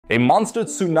A monster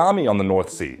tsunami on the North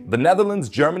Sea. The Netherlands,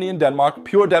 Germany and Denmark,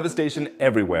 pure devastation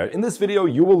everywhere. In this video,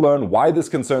 you will learn why this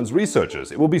concerns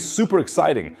researchers. It will be super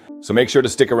exciting. So make sure to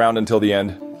stick around until the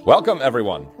end. Welcome,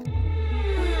 everyone.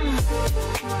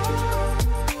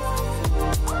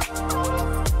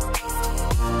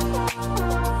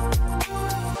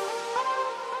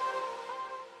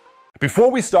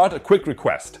 Before we start, a quick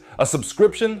request. A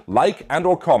subscription, like and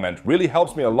or comment really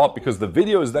helps me a lot because the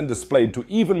video is then displayed to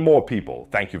even more people.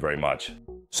 Thank you very much.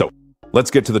 So, let's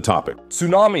get to the topic.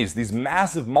 Tsunamis, these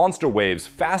massive monster waves,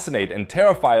 fascinate and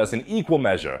terrify us in equal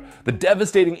measure. The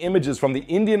devastating images from the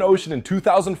Indian Ocean in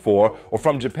 2004 or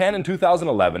from Japan in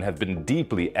 2011 have been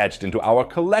deeply etched into our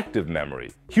collective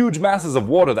memory. Huge masses of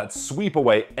water that sweep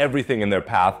away everything in their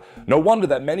path. No wonder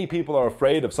that many people are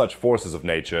afraid of such forces of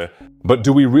nature. But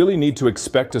do we really need to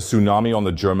expect a tsunami on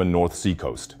the German North Sea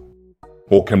coast?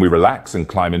 Or can we relax and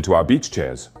climb into our beach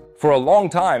chairs? For a long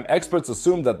time, experts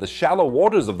assumed that the shallow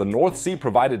waters of the North Sea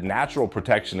provided natural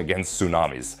protection against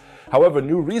tsunamis. However,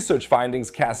 new research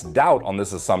findings cast doubt on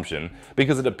this assumption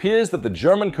because it appears that the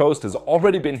German coast has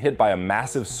already been hit by a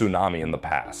massive tsunami in the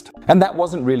past. And that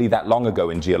wasn't really that long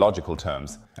ago in geological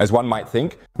terms. As one might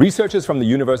think, researchers from the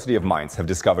University of Mainz have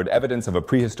discovered evidence of a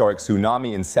prehistoric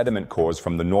tsunami in sediment cores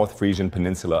from the North Frisian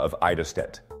peninsula of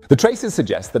Eiderstedt. The traces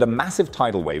suggest that a massive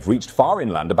tidal wave reached far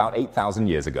inland about 8,000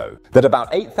 years ago.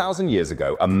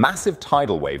 A massive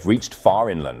tidal wave reached far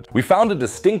inland. We found a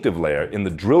distinctive layer in the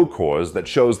drill cores that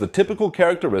shows the typical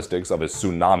characteristics of a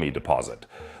tsunami deposit.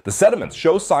 The sediments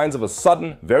show signs of a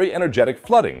sudden, very energetic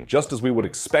flooding, just as we would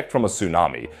expect from a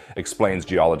tsunami, explains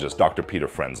geologist Dr. Peter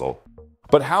Frenzel.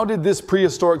 But how did this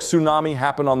prehistoric tsunami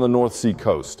happen on the North Sea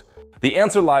coast? The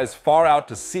answer lies far out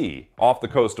to sea, off the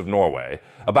coast of Norway.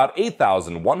 About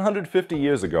 8,150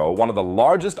 years ago, one of the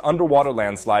largest underwater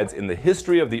landslides in the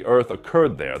history of the Earth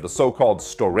occurred there, the so-called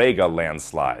Storegga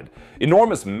landslide.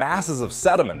 Enormous masses of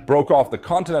sediment broke off the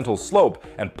continental slope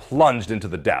and plunged into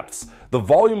the depths. The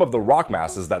volume of the rock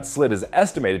masses that slid is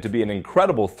estimated to be an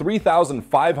incredible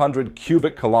 3,500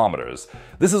 cubic kilometers.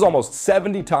 This is almost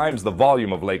 70 times the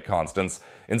volume of Lake Constance.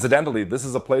 Incidentally, this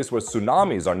is a place where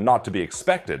tsunamis are not to be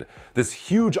expected. This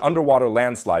huge underwater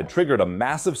landslide triggered a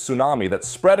massive tsunami that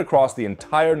spread across the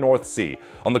entire North Sea.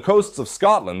 On the coasts of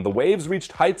Scotland, the waves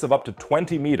reached heights of up to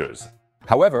 20 meters.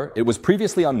 However, it was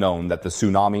previously unknown that the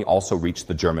tsunami also reached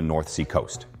the German North Sea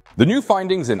coast. The new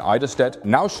findings in Eiderstedt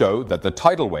now show that the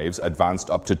tidal waves advanced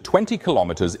up to 20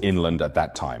 kilometers inland at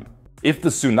that time. If the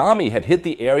tsunami had hit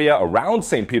the area around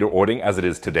St. Peter-Ording as it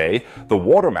is today, the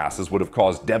water masses would have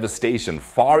caused devastation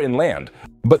far inland.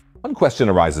 But one question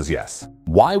arises, yes.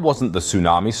 Why wasn't the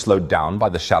tsunami slowed down by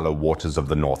the shallow waters of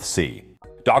the North Sea?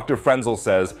 Dr. Frenzel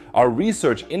says, our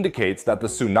research indicates that the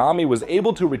tsunami was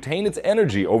able to retain its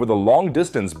energy over the long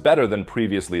distance better than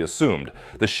previously assumed.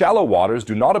 The shallow waters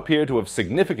do not appear to have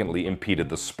significantly impeded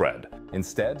the spread.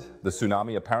 Instead, the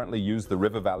tsunami apparently used the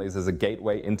river valleys as a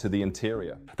gateway into the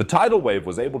interior. The tidal wave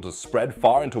was able to spread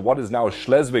far into what is now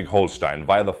Schleswig-Holstein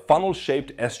via the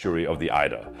funnel-shaped estuary of the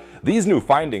Eider. These new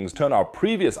findings turn our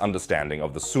previous understanding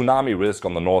of the tsunami risk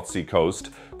on the North Sea coast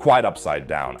quite upside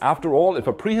down. After all, if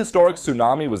a prehistoric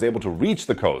tsunami was able to reach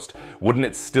the coast, wouldn't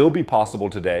it still be possible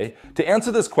today? To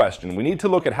answer this question, we need to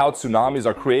look at how tsunamis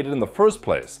are created in the first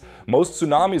place. Most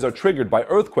tsunamis are triggered by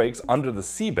earthquakes under the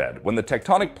seabed. When the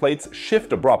tectonic plates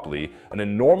shift abruptly, an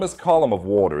enormous column of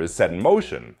water is set in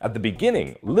motion. At the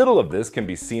beginning, little of this can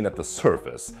be seen at the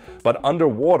surface, but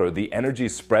underwater the energy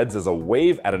spreads as a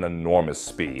wave at an enormous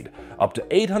speed. Up to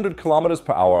 800 kilometers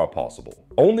per hour are possible.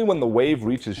 Only when the wave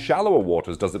reaches shallower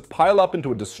waters does it pile up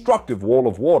into a destructive wall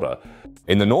of water.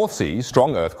 In the North Sea,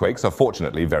 strong earthquakes are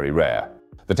fortunately very rare.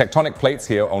 The tectonic plates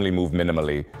here only move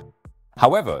minimally.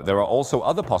 However, there are also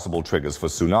other possible triggers for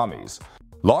tsunamis.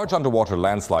 Large underwater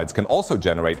landslides can also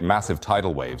generate massive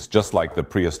tidal waves, just like the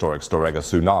prehistoric Storegga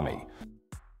tsunami.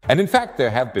 And in fact,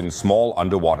 there have been small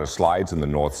underwater slides in the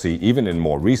North Sea even in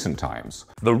more recent times.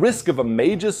 The risk of a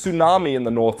major tsunami in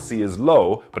the North Sea is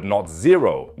low, but not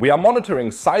zero. We are monitoring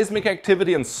seismic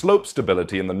activity and slope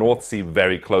stability in the North Sea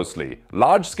very closely.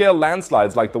 Large-scale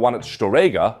landslides like the one at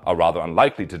Storegga are rather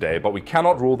unlikely today, but we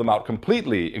cannot rule them out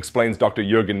completely, explains Dr.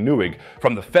 Jürgen Neuig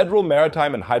from the Federal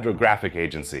Maritime and Hydrographic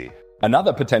Agency.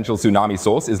 Another potential tsunami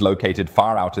source is located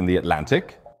far out in the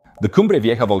Atlantic. The Cumbre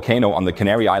Vieja volcano on the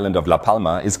Canary island of La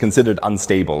Palma is considered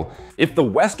unstable. If the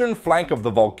western flank of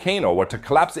the volcano were to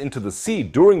collapse into the sea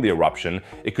during the eruption,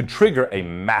 it could trigger a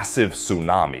massive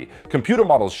tsunami. Computer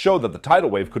models show that the tidal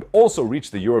wave could also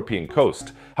reach the European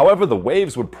coast. However, the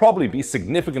waves would probably be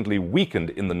significantly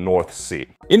weakened in the North Sea.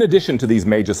 In addition to these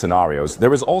major scenarios,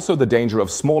 there is also the danger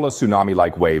of smaller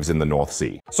tsunami-like waves in the North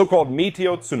Sea. So-called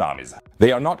meteotsunamis.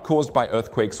 They are not caused by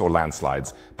earthquakes or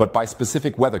landslides, but by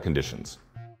specific weather conditions.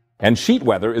 And sheet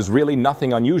weather is really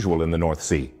nothing unusual in the North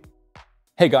Sea.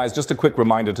 Hey guys, just a quick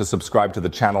reminder to subscribe to the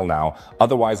channel now,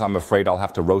 otherwise I'm afraid I'll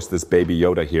have to roast this baby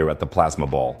Yoda here at the plasma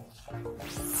ball.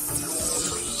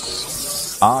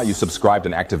 Ah, you subscribed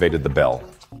and activated the bell.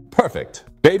 Perfect.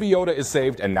 Baby Yoda is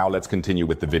saved, and now let's continue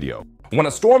with the video. When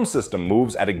a storm system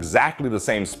moves at exactly the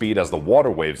same speed as the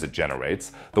water waves it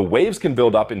generates, the waves can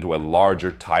build up into a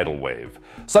larger tidal wave.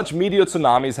 Such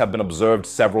meteotsunamis have been observed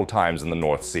several times in the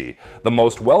North Sea. The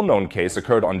most well-known case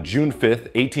occurred on June 5,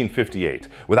 1858.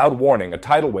 Without warning, a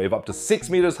tidal wave up to 6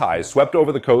 meters high swept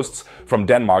over the coasts from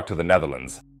Denmark to the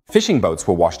Netherlands. Fishing boats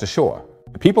were washed ashore.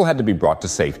 People had to be brought to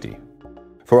safety.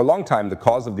 For a long time, the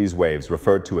cause of these waves,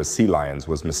 referred to as sea lions,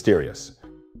 was mysterious.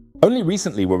 Only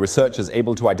recently were researchers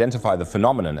able to identify the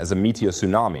phenomenon as a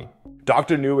meteotsunami.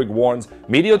 Dr. Newig warns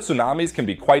meteotsunamis can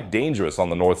be quite dangerous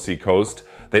on the North Sea coast.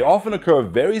 They often occur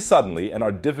very suddenly and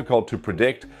are difficult to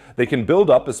predict. They can build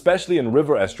up, especially in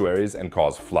river estuaries, and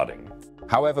cause flooding.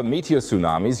 However,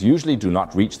 meteotsunamis usually do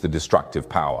not reach the destructive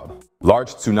power.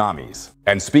 Large tsunamis.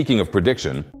 And speaking of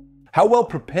prediction, how well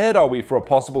prepared are we for a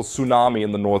possible tsunami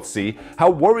in the North Sea? How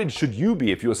worried should you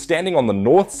be if you were standing on the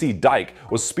North Sea dike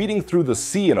or speeding through the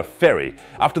sea in a ferry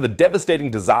after the devastating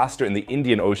disaster in the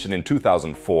Indian Ocean in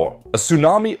 2004? A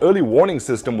tsunami early warning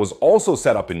system was also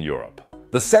set up in Europe.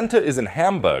 The center is in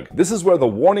Hamburg. This is where the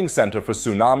warning center for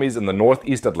tsunamis in the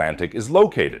Northeast Atlantic is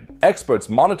located. Experts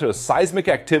monitor seismic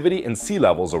activity and sea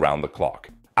levels around the clock.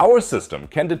 Our system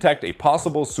can detect a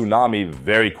possible tsunami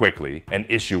very quickly and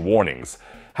issue warnings.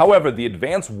 However, the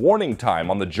advance warning time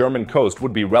on the German coast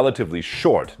would be relatively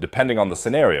short, depending on the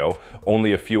scenario,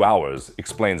 only a few hours,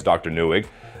 explains Dr. Newig.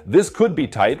 This could be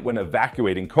tight when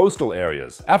evacuating coastal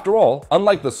areas. After all,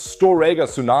 unlike the Storegga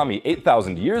tsunami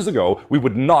 8,000 years ago, we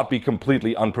would not be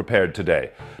completely unprepared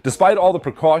today. Despite all the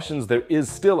precautions, there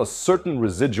is still a certain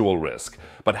residual risk.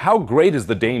 But how great is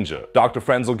the danger? Dr.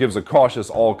 Frenzel gives a cautious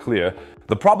all clear.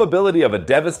 The probability of a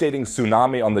devastating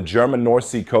tsunami on the German North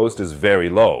Sea coast is very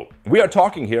low. We are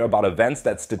talking here about events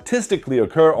that statistically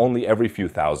occur only every few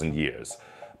thousand years.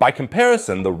 By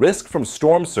comparison, the risk from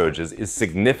storm surges is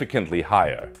significantly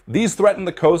higher. These threaten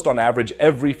the coast on average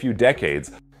every few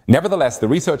decades. Nevertheless, the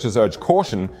researchers urge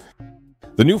caution.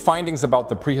 The new findings about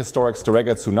the prehistoric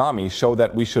Storegga tsunami show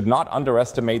that we should not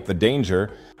underestimate the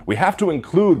danger. We have to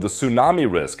include the tsunami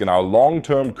risk in our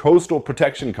long-term coastal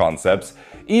protection concepts.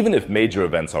 Even if major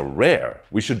events are rare,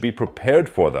 we should be prepared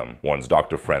for them, warns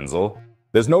Dr. Frenzel.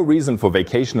 There's no reason for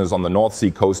vacationers on the North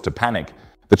Sea coast to panic.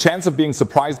 The chance of being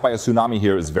surprised by a tsunami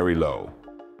here is very low.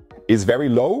 Is very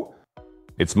low?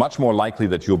 It's much more likely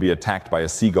that you'll be attacked by a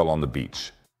seagull on the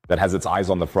beach that has its eyes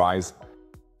on the fries.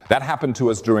 That happened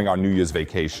to us during our New Year's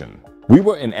vacation. We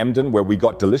were in Emden where we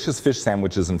got delicious fish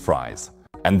sandwiches and fries.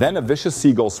 And then a vicious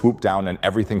seagull swooped down and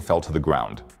everything fell to the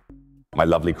ground. My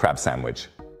lovely crab sandwich.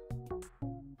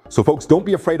 So folks, don't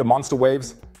be afraid of monster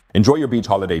waves. Enjoy your beach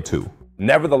holiday too.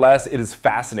 Nevertheless, it is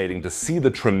fascinating to see the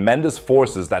tremendous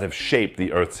forces that have shaped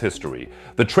the Earth's history.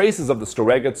 The traces of the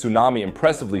Storegga tsunami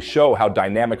impressively show how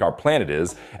dynamic our planet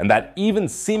is, and that even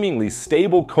seemingly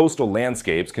stable coastal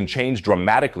landscapes can change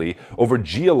dramatically over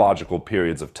geological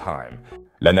periods of time.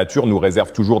 La nature nous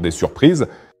réserve toujours des surprises,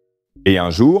 et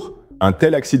un jour, un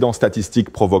tel accident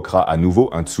statistique provoquera à nouveau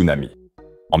un tsunami.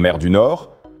 En mer du Nord,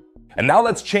 and now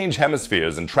let's change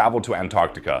hemispheres and travel to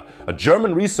Antarctica. A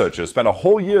German researcher spent a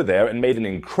whole year there and made an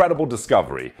incredible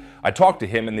discovery. I talked to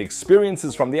him and the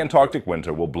experiences from the Antarctic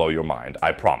winter will blow your mind,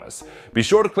 I promise. Be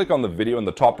sure to click on the video in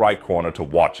the top right corner to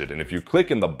watch it, and if you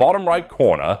click in the bottom right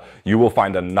corner, you will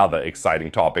find another exciting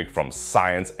topic from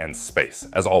science and space,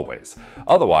 as always.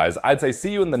 Otherwise, I'd say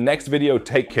see you in the next video.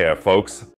 Take care, folks.